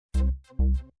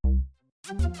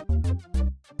Hi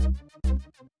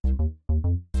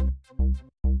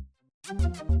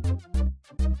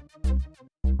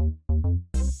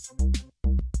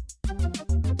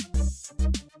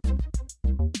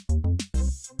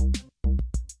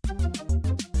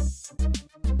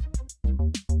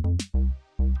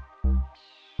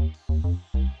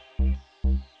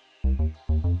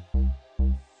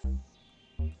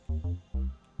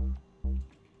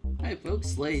folks,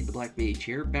 Slade the Black Mage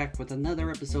here, back with another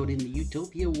episode in the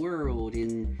Utopia world,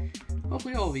 and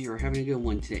hopefully all of you are having a good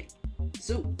one today.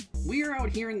 So, we are out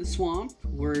here in the swamp,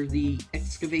 where the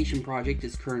excavation project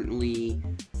is currently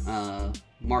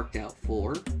marked out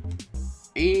for,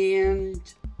 and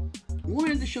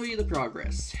wanted to show you the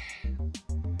progress.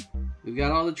 We've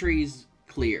got all the trees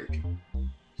cleared,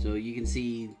 so you can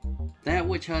see that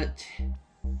witch hut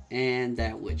and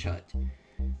that witch hut.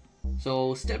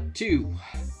 So, step 2.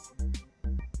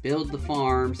 Build the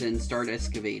farms and start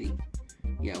excavating.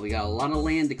 Yeah, we got a lot of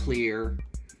land to clear.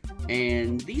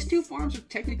 And these two farms are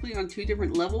technically on 2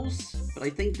 different levels, but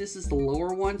I think this is the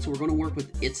lower one, so we're going to work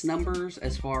with its numbers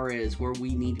as far as where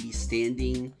we need to be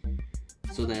standing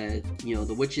so that, you know,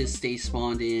 the witches stay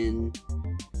spawned in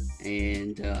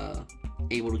and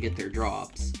able to get their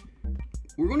drops.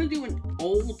 We're going to do an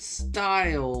old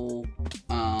style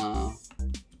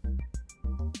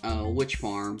witch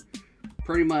farm,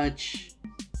 pretty much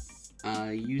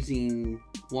using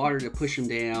water to push them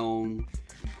down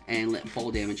and let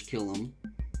fall damage kill them.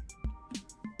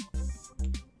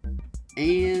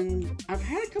 And I've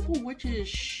had a couple witches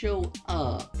show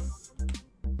up,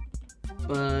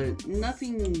 but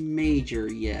nothing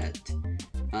major yet.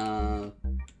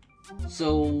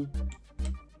 So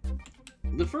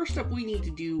the first step we need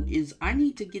to do is I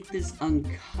need to get this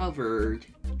uncovered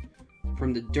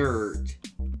from the dirt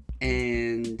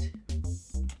and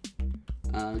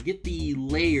get the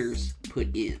layers put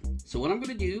in. So what I'm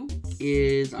going to do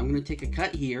is I'm going to take a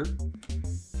cut here,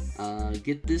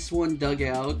 get this one dug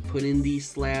out, put in these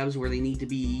slabs where they need to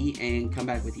be, and come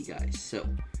back with you guys. So,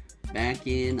 back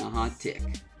in a hot tick.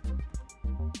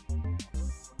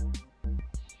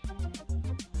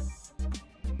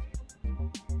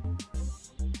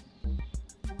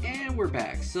 And we're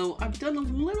back. So I've done a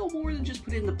little more than just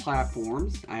put in the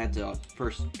platforms. I had to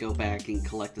first go back and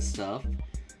collect the stuff.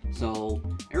 So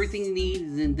everything you need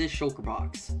is in this shulker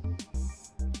box.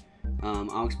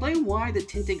 I'll explain why the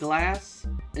tinted glass.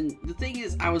 And the thing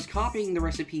is, I was copying the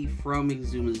recipe from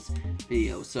Exuma's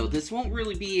video, so this won't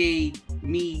really be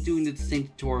me doing the same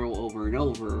tutorial over and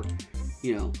over.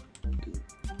 You know,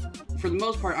 for the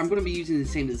most part, I'm going to be using the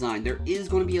same design. There is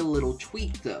going to be a little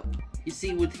tweak, though. You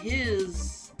see, with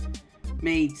his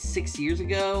made 6 years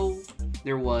ago,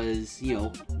 there was, you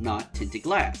know, not tinted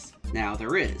glass. Now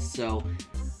there is. So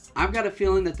I've got a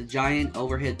feeling that the giant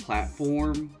overhead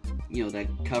platform, you know, that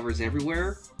covers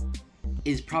everywhere,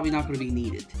 is probably not going to be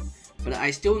needed. But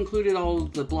I still included all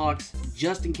the blocks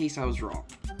just in case I was wrong.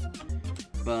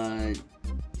 But,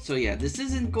 so yeah, this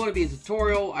isn't going to be a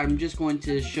tutorial. I'm just going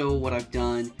to show what I've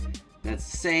done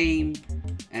that's the same,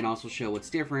 and also show what's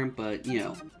different, but, you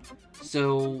know.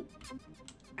 So,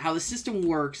 how the system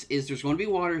works is there's going to be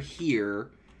water here,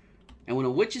 and when a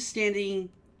witch is standing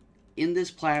in this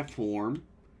platform,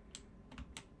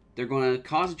 they're going to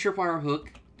cause a tripwire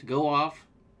hook to go off.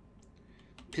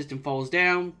 Piston falls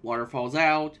down, water falls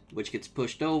out, witch gets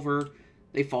pushed over,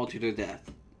 they fall to their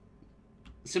death.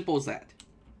 Simple as that.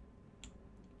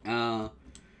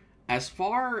 As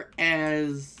far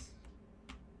as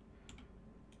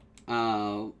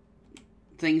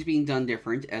things being done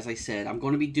different, as I said, I'm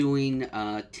going to be doing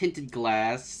tinted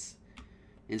glass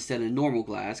instead of normal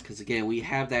glass, because again, we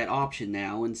have that option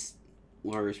now,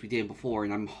 whereas we did before,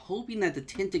 and I'm hoping that the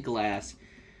tinted glass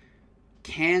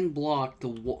can block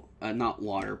the not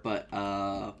water, but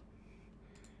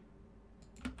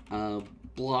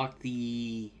block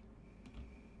the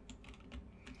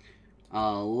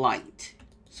light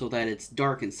so that it's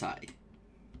dark inside.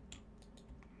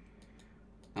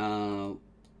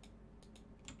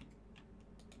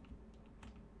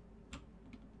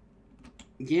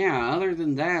 Yeah, other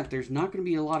than that, there's not going to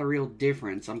be a lot of real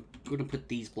difference. I'm going to put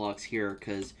these blocks here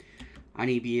because I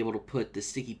need to be able to put the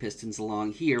sticky pistons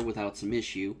along here without some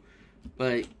issue.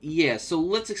 But yeah, so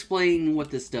let's explain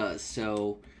what this does.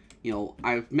 So, you know,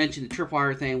 I've mentioned the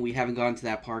tripwire thing. We haven't gone to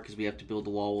that part because we have to build the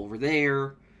wall over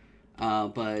there.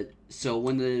 But so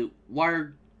when the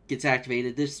wire gets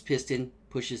activated, this piston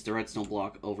pushes the redstone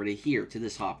block over to here, to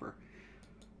this hopper.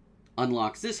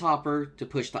 Unlocks this hopper to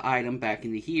push the item back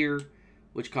into here,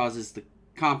 which causes the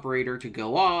comparator to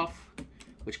go off,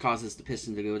 which causes the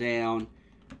piston to go down.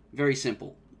 Very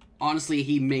simple. Honestly,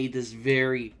 he made this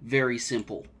very, very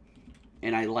simple.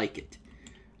 and I like it.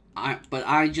 But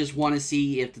I just want to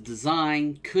see if the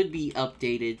design could be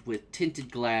updated with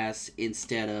tinted glass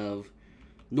instead of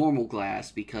normal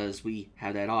glass, because we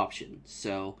have that option.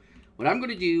 So what I'm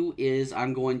going to do is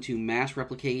I'm going to mass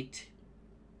replicate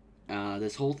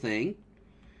this whole thing,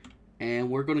 and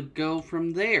we're going to go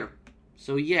from there.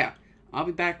 So yeah, I'll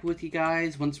be back with you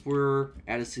guys once we're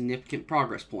at a significant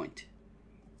progress point.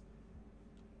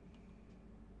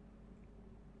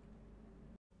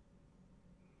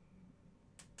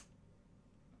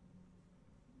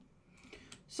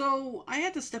 So I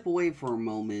had to step away for a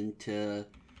moment to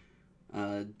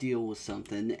deal with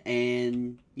something,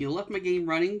 and left my game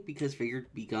running because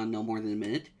figured be gone no more than a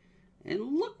minute. And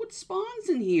look what spawns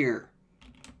in here.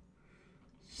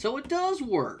 So it does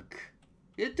work.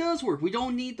 It does work. We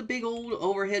don't need the big old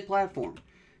overhead platform.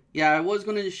 Yeah, I was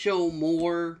going to show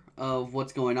more of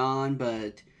what's going on,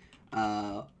 but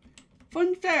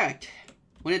fun fact,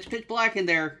 when it's pitch black in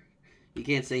there, you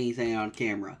can't say anything on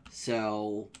camera.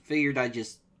 So figured I'd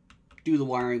just do the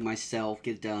wiring myself,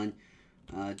 get it done.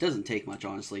 It doesn't take much,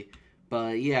 honestly.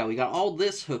 But yeah, we got all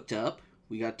this hooked up.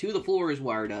 We got 2 of the floors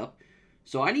wired up.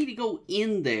 So I need to go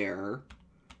in there,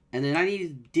 and then I need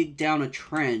to dig down a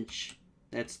trench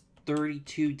that's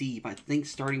 32 deep, I think,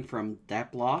 starting from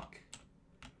that block.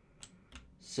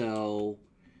 So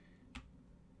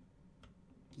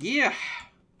yeah,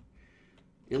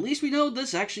 at least we know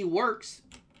this actually works,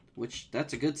 which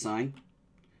that's a good sign.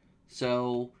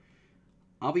 So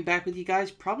I'll be back with you guys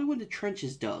probably when the trench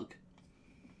is dug.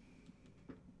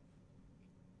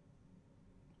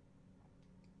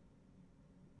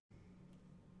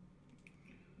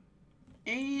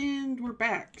 And we're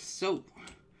back. So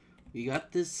we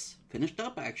got this finished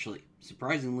up, actually.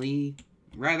 Surprisingly,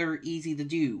 rather easy to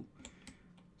do.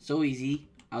 So easy,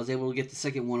 I was able to get the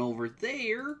second one over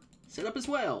there set up as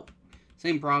well.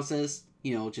 Same process,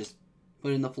 just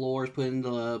put in the floors, put in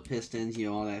the pistons,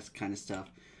 all that kind of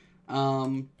stuff.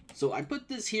 So I put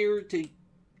this here to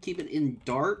keep it in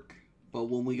dark, but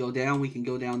when we go down, we can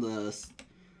go down the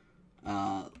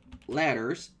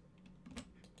ladders.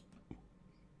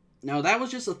 Now that was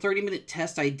just a 30-minute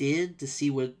test I did to see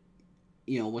what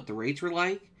the rates were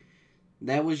like.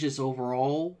 That was just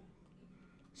overall.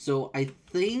 So I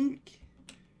think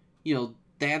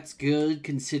that's good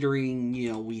considering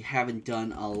we haven't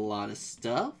done a lot of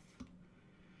stuff.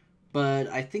 But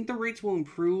I think the rates will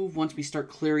improve once we start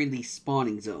clearing these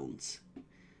spawning zones.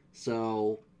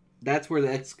 So that's where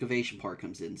the excavation part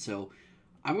comes in. So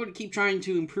I'm going to keep trying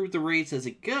to improve the rates as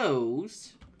it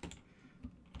goes.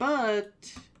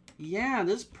 But yeah,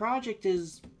 this project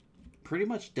is pretty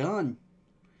much done.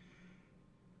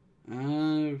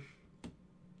 And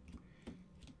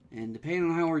depending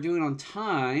on how we're doing on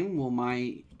time, we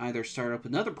might either start up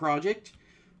another project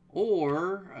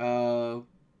or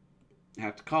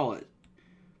have to call it.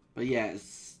 But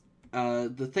yes,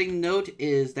 the thing to note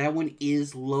is that one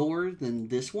is lower than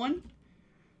this one.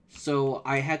 So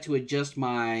I had to adjust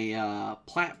my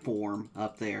platform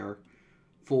up there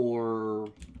for,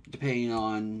 depending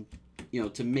on,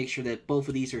 to make sure that both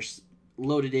of these are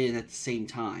loaded in at the same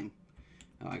time.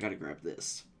 Oh, I gotta grab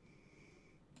this.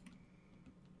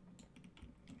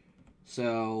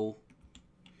 So,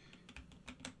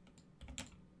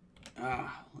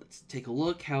 let's take a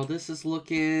look how this is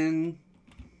looking.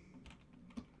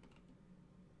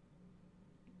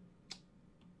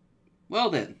 Well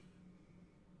then.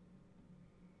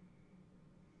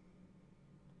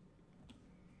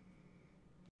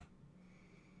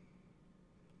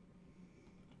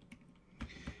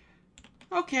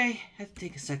 Okay, had to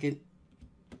take a second.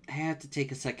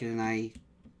 And I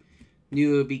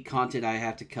knew it would be content I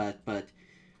have to cut, but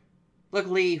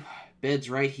luckily, bed's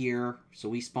right here, so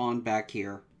we spawned back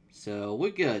here. So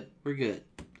we're good. We're good.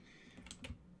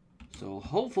 So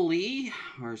hopefully,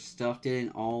 our stuff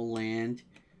didn't all land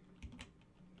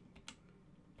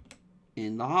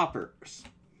in the hoppers.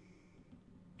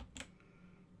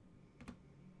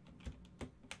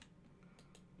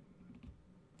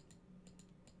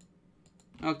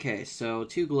 Okay, so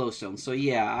 2 glowstones. So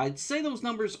yeah, I'd say those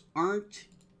numbers aren't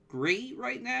great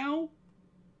right now.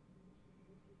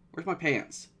 Where's my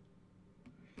pants?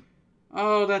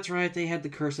 Oh, that's right. They had the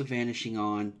curse of vanishing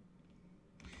on.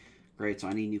 Great, so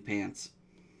I need new pants.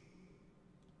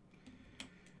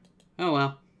 Oh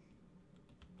well.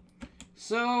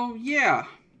 So, yeah.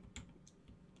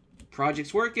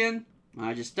 Project's working.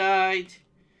 I just died.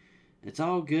 It's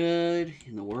all good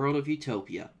in the world of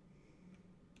Utopia.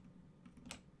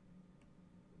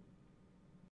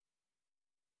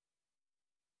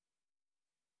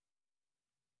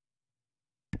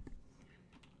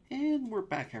 And we're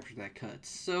back after that cut.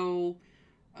 So,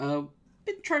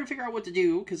 been trying to figure out what to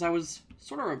do, because I was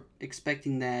sort of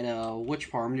expecting that witch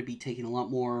farm to be taking a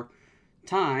lot more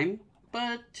time,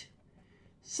 but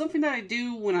something that I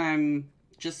do when I'm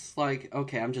just like,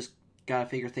 okay, I'm just gotta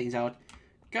figure things out,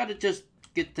 gotta just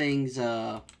get things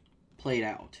played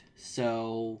out.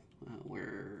 So,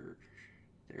 there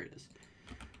it is.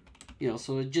 You know,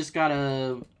 so just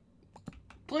gotta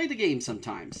play the game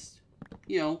sometimes.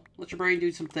 You know, let your brain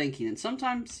do some thinking, and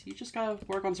sometimes you just gotta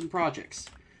work on some projects.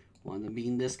 One of them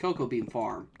being this cocoa bean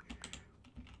farm.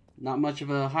 Not much of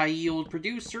a high yield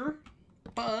producer,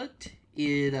 but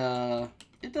it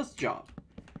does the job.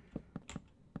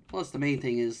 Plus, the main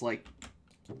thing is, like,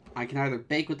 I can either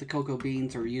bake with the cocoa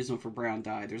beans or use them for brown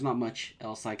dye. There's not much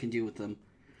else I can do with them.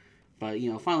 But,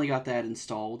 you know, finally got that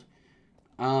installed.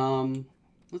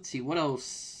 Let's see, what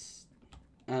else?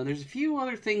 There's a few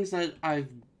other things that I've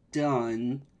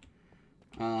done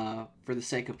for the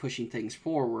sake of pushing things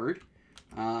forward.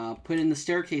 Put in the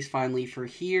staircase finally for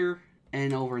here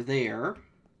and over there.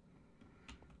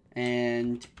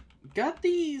 And got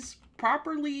these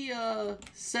properly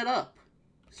set up.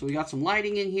 So we got some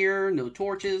lighting in here, no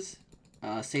torches,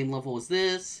 same level as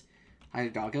this. Hi,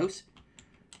 doggos.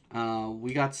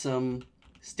 We got some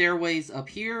stairways up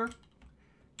here.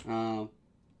 Not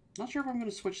sure if I'm going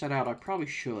to switch that out. I probably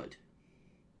should.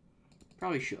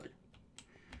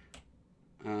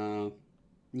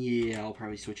 Yeah, I'll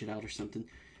probably switch it out or something.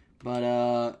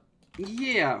 But,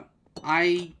 yeah.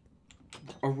 I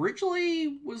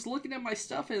originally was looking at my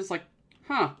stuff and it's like,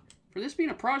 huh, for this being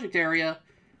a project area,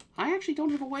 I actually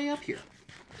don't have a way up here.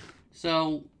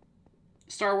 So,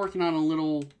 start working on a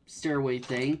little stairway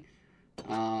thing.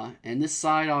 And this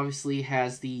side obviously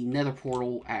has the nether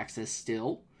portal access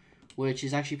still, which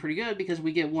is actually pretty good because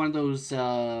we get one of those,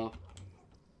 the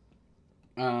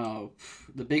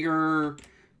bigger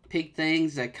pig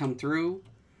things that come through.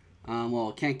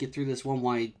 Well, it can't get through this one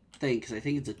wide thing because I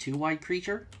think it's a 2 wide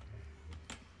creature.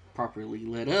 Properly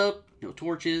lit up, no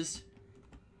torches.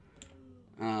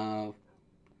 And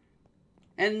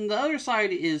the other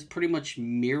side is pretty much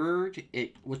mirrored,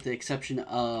 with the exception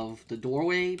of the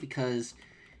doorway, because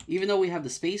even though we have the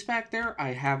space back there,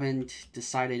 I haven't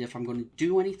decided if I'm going to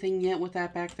do anything yet with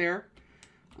that back there.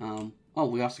 Oh,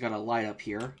 we also got a light up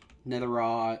here. Nether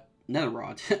rods,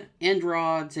 end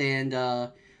rods,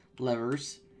 and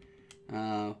levers.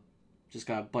 Just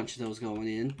got a bunch of those going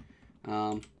in.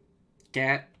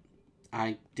 Cat,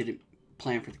 I didn't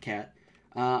plan for the cat.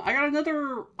 I got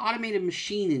another automated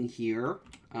machine in here.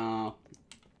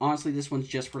 Honestly, this one's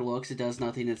just for looks. It does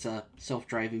nothing. It's a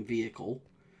self-driving vehicle.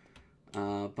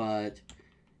 But,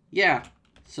 yeah.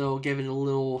 So, give it a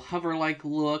little hover-like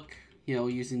look, you know,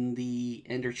 using the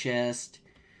ender chest.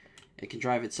 It can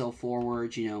drive itself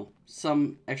forward, you know,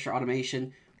 some extra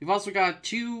automation. We've also got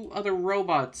 2 other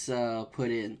robots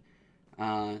put in.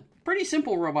 Pretty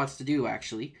simple robots to do,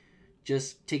 actually.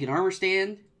 Just take an armor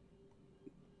stand,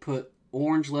 put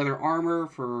orange leather armor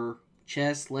for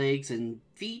chest, legs, and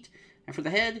feet, and for the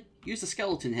head, use a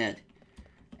skeleton head.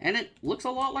 And it looks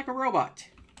a lot like a robot.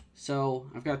 So,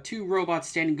 I've got 2 robots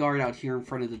standing guard out here in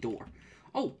front of the door.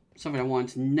 Oh, something I wanted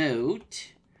to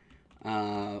note.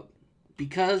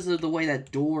 Because of the way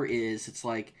that door is, it's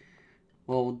like,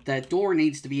 well, that door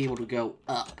needs to be able to go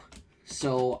up.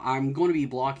 So, I'm going to be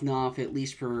blocking off, at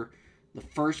least for the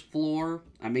first floor.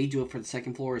 I may do it for the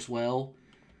second floor as well.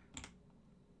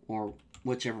 Or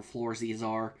whichever floors these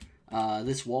are.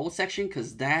 This wall section,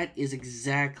 because that is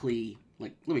exactly,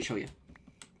 like, let me show you.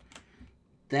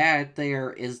 That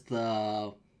there is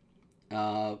the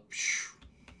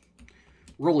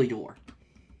rolly door.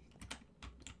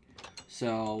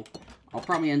 So, I'll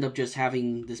probably end up just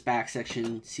having this back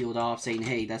section sealed off, saying,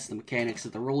 hey, that's the mechanics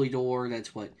of the rolly door,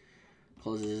 that's what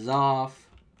closes it off.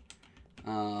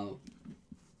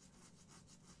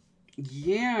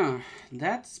 Yeah,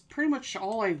 that's pretty much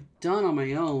all I've done on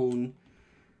my own.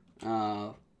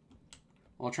 While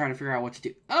trying to figure out what to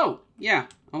do. Oh, yeah,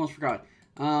 almost forgot.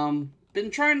 Been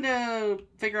trying to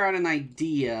figure out an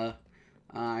idea.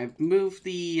 I've moved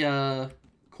the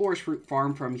chorus fruit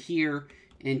farm from here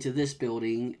into this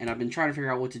building, and I've been trying to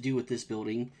figure out what to do with this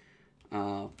building.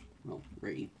 Well,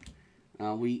 rain.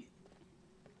 We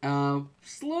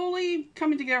slowly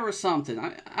coming together with something.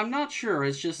 I'm not sure.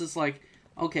 It's like,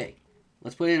 okay,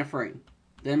 let's put in a frame.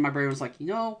 Then my brain was like, you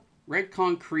know, red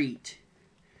concrete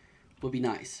would be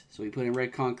nice. So we put in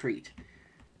red concrete.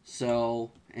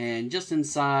 So, and just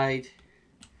inside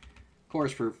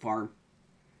chorus fruit farm.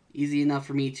 Easy enough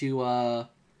for me to,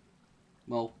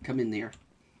 well, come in there.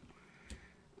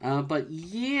 But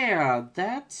yeah,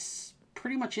 that's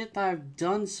pretty much it that I've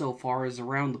done so far is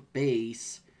around the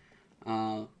base.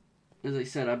 as I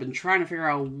said, I've been trying to figure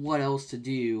out what else to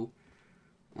do.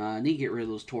 I need to get rid of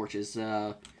those torches.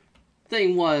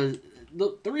 Thing was,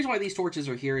 the reason why these torches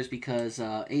are here is because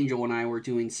Angel and I were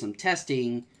doing some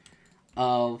testing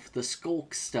of the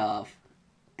skulk stuff,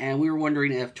 and we were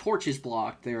wondering if torches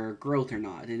blocked their growth or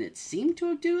not, and it seemed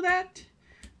to do that.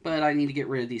 But I need to get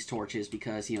rid of these torches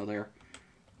because, you know, they're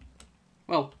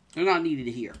not needed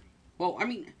here. Well, I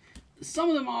mean, some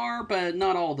of them are, but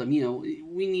not all of them. You know,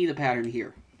 we need a pattern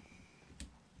here.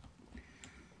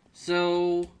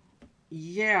 So,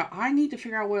 yeah, I need to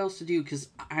figure out what else to do, because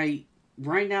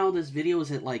right now this video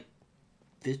is at like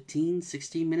 15,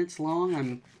 16 minutes long.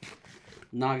 I'm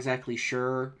not exactly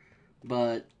sure,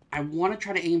 but I want to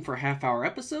try to aim for half-hour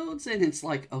episodes, and it's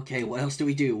like, okay, what else do?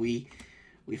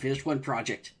 We finished one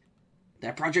project.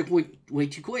 That project went way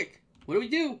too quick. What do we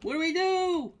do? What do we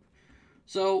do?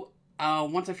 So,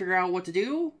 once I figure out what to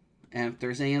do, and if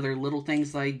there's any other little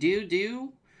things that I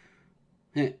do,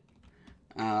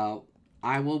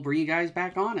 I will bring you guys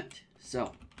back on it.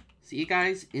 So, see you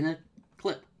guys in a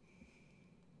clip.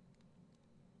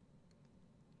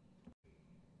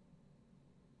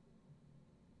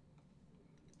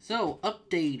 So,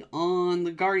 update on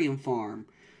the Guardian farm.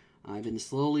 I've been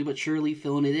slowly but surely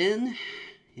filling it in.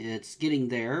 It's getting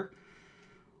there.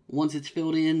 Once it's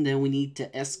filled in, then we need to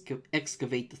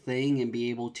excavate the thing and be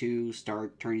able to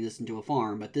start turning this into a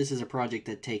farm. But this is a project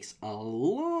that takes a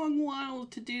long while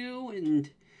to do, and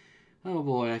oh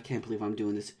boy, I can't believe I'm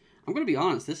doing this. I'm going to be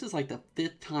honest, this is like the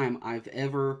 5th time I've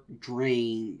ever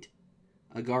drained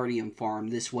a Guardian farm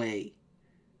this way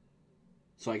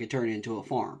so I could turn it into a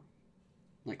farm.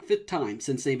 Like 5th time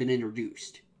since they've been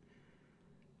introduced.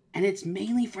 And it's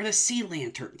mainly for the sea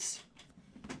lanterns.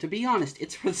 To be honest,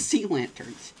 it's for the sea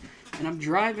lanterns. And I'm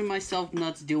driving myself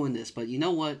nuts doing this, but you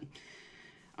know what?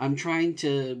 I'm trying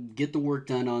to get the work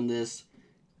done on this,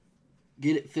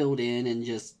 get it filled in, and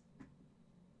just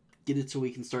get it so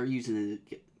we can start using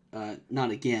it,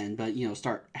 not again, but, you know,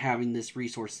 start having this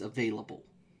resource available.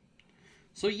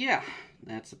 So yeah,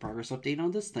 that's the progress update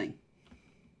on this thing.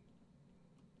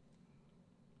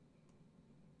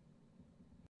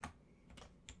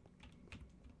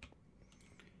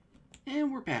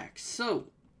 And we're back. So,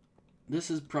 this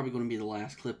is probably going to be the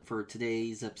last clip for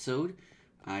today's episode.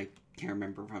 I can't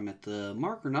remember if I'm at the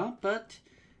mark or not, but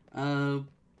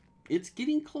it's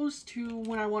getting close to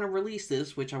when I want to release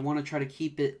this, which I want to try to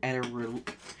keep it at a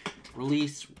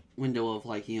release window of,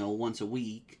 like, you know, once a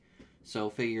week. So,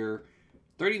 figure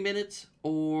 30 minutes,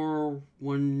 or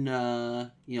when,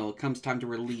 you know, it comes time to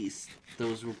release,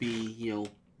 those will be, you know,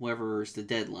 whatever's the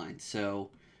deadline. So,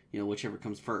 you know, whichever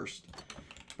comes first.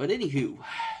 But anywho,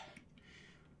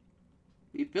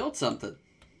 we built something.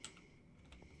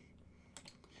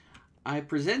 I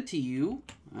present to you,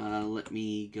 let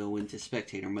me go into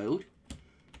spectator mode,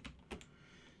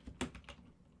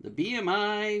 the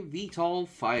BMI VTOL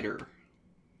Fighter.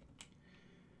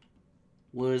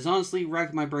 Was honestly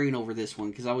racking my brain over this one,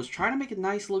 because I was trying to make a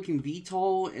nice looking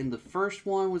VTOL, and the first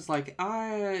one was like,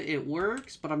 it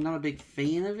works, but I'm not a big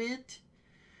fan of it.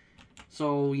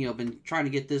 So, you know, been trying to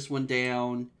get this one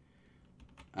down.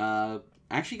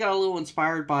 Actually got a little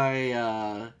inspired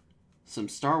by some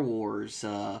Star Wars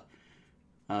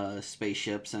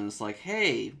spaceships, and it's like,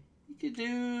 hey, you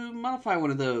could modify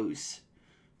one of those.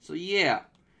 So yeah,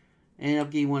 ended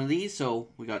up getting one of these. So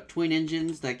we got twin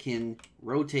engines that can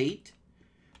rotate.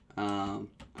 I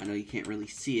know you can't really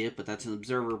see it, but that's an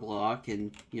observer block,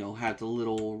 and, you know, have the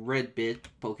little red bit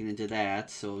poking into that.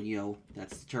 So, you know,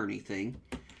 that's the turning thing.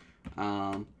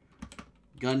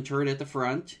 Gun turret at the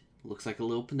front. Looks like a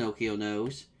little Pinocchio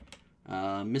nose.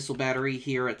 Missile battery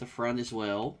here at the front as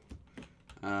well.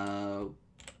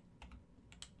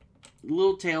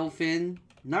 Little tail fin.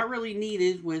 Not really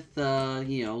needed with,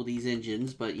 you know, these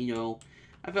engines, but, you know,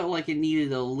 I felt like it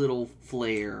needed a little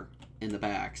flare in the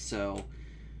back. So,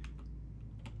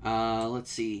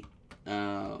 let's see.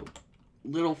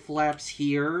 Little flaps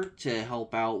here to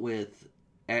help out with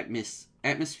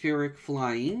atmospheric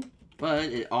flying,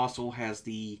 but it also has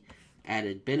the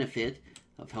added benefit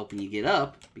of helping you get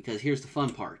up, because here's the fun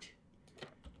part.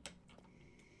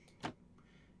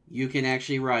 You can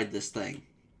actually ride this thing.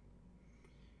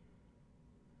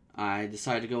 I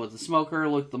decided to go with the smoker.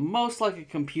 Looked the most like a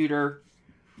computer.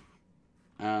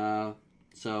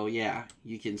 So yeah,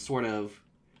 you can sort of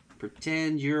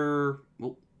pretend you're...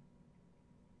 Oh.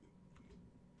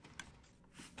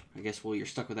 I guess, well, you're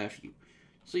stuck with that view.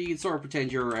 So you can sort of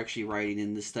pretend you're actually riding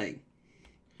in this thing.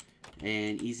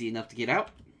 And easy enough to get out.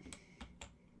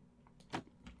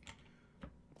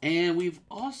 And we've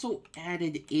also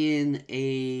added in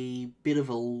a bit of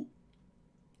a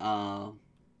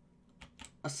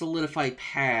a solidified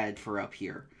pad for up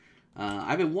here.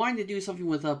 I've been wanting to do something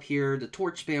with up here. The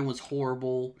torch span was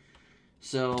horrible.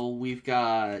 So we've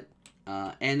got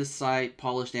andesite,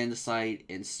 polished andesite,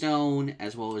 and stone,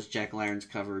 as well as jack-o'-lanterns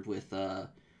covered with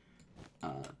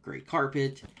gray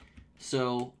carpet.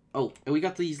 So, oh, and we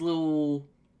got these little,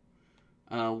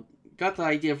 got the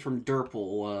idea from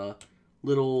Derpal,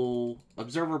 little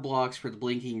observer blocks for the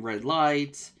blinking red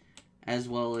lights, as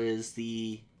well as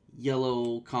the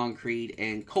yellow concrete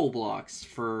and coal blocks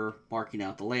for marking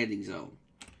out the landing zone.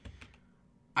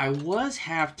 I was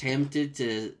half tempted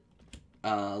to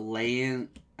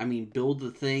build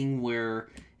the thing where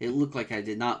it looked like I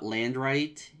did not land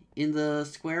right in the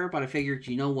square, but I figured,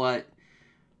 you know what,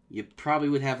 you probably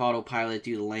would have autopilot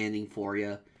do the landing for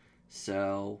you,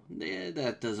 so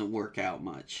that doesn't work out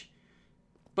much.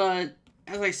 But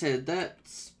as I said,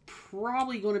 that's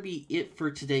probably going to be it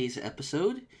for today's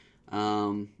episode.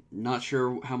 Not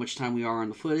sure how much time we are on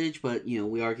the footage, but you know,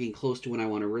 we are getting close to when I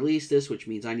want to release this, which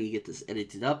means I need to get this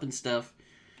edited up and stuff.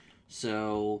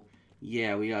 So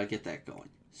yeah, we gotta get that going.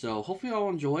 So hopefully you all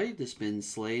enjoyed. This has been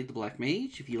Slade the Black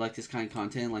Mage. If you like this kind of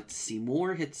content and like to see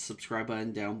more, hit the subscribe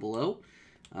button down below.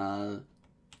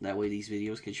 That way these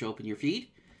videos can show up in your feed.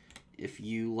 If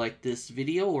you like this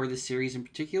video or this series in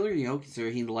particular, you know, consider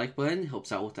hitting the like button. It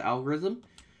helps out with the algorithm.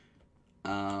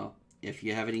 If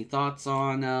you have any thoughts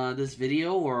on this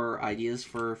video or ideas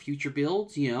for future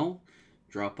builds, you know,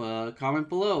 drop a comment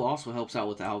below. Also helps out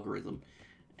with the algorithm.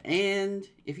 And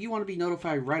if you want to be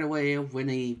notified right away of when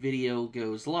a video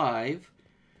goes live,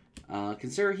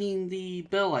 consider hitting the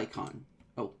bell icon.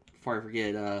 Oh, before I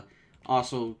forget,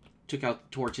 also took out the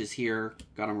torches here,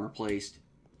 got them replaced.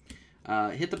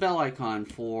 Hit the bell icon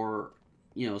for,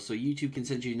 you know, so YouTube can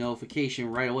send you a notification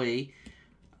right away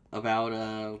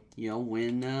about, you know,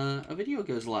 when a video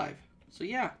goes live. So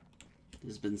yeah,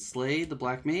 this has been Slade the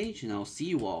Black Mage, and I'll see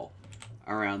you all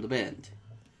around the bend.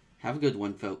 Have a good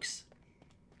one, folks.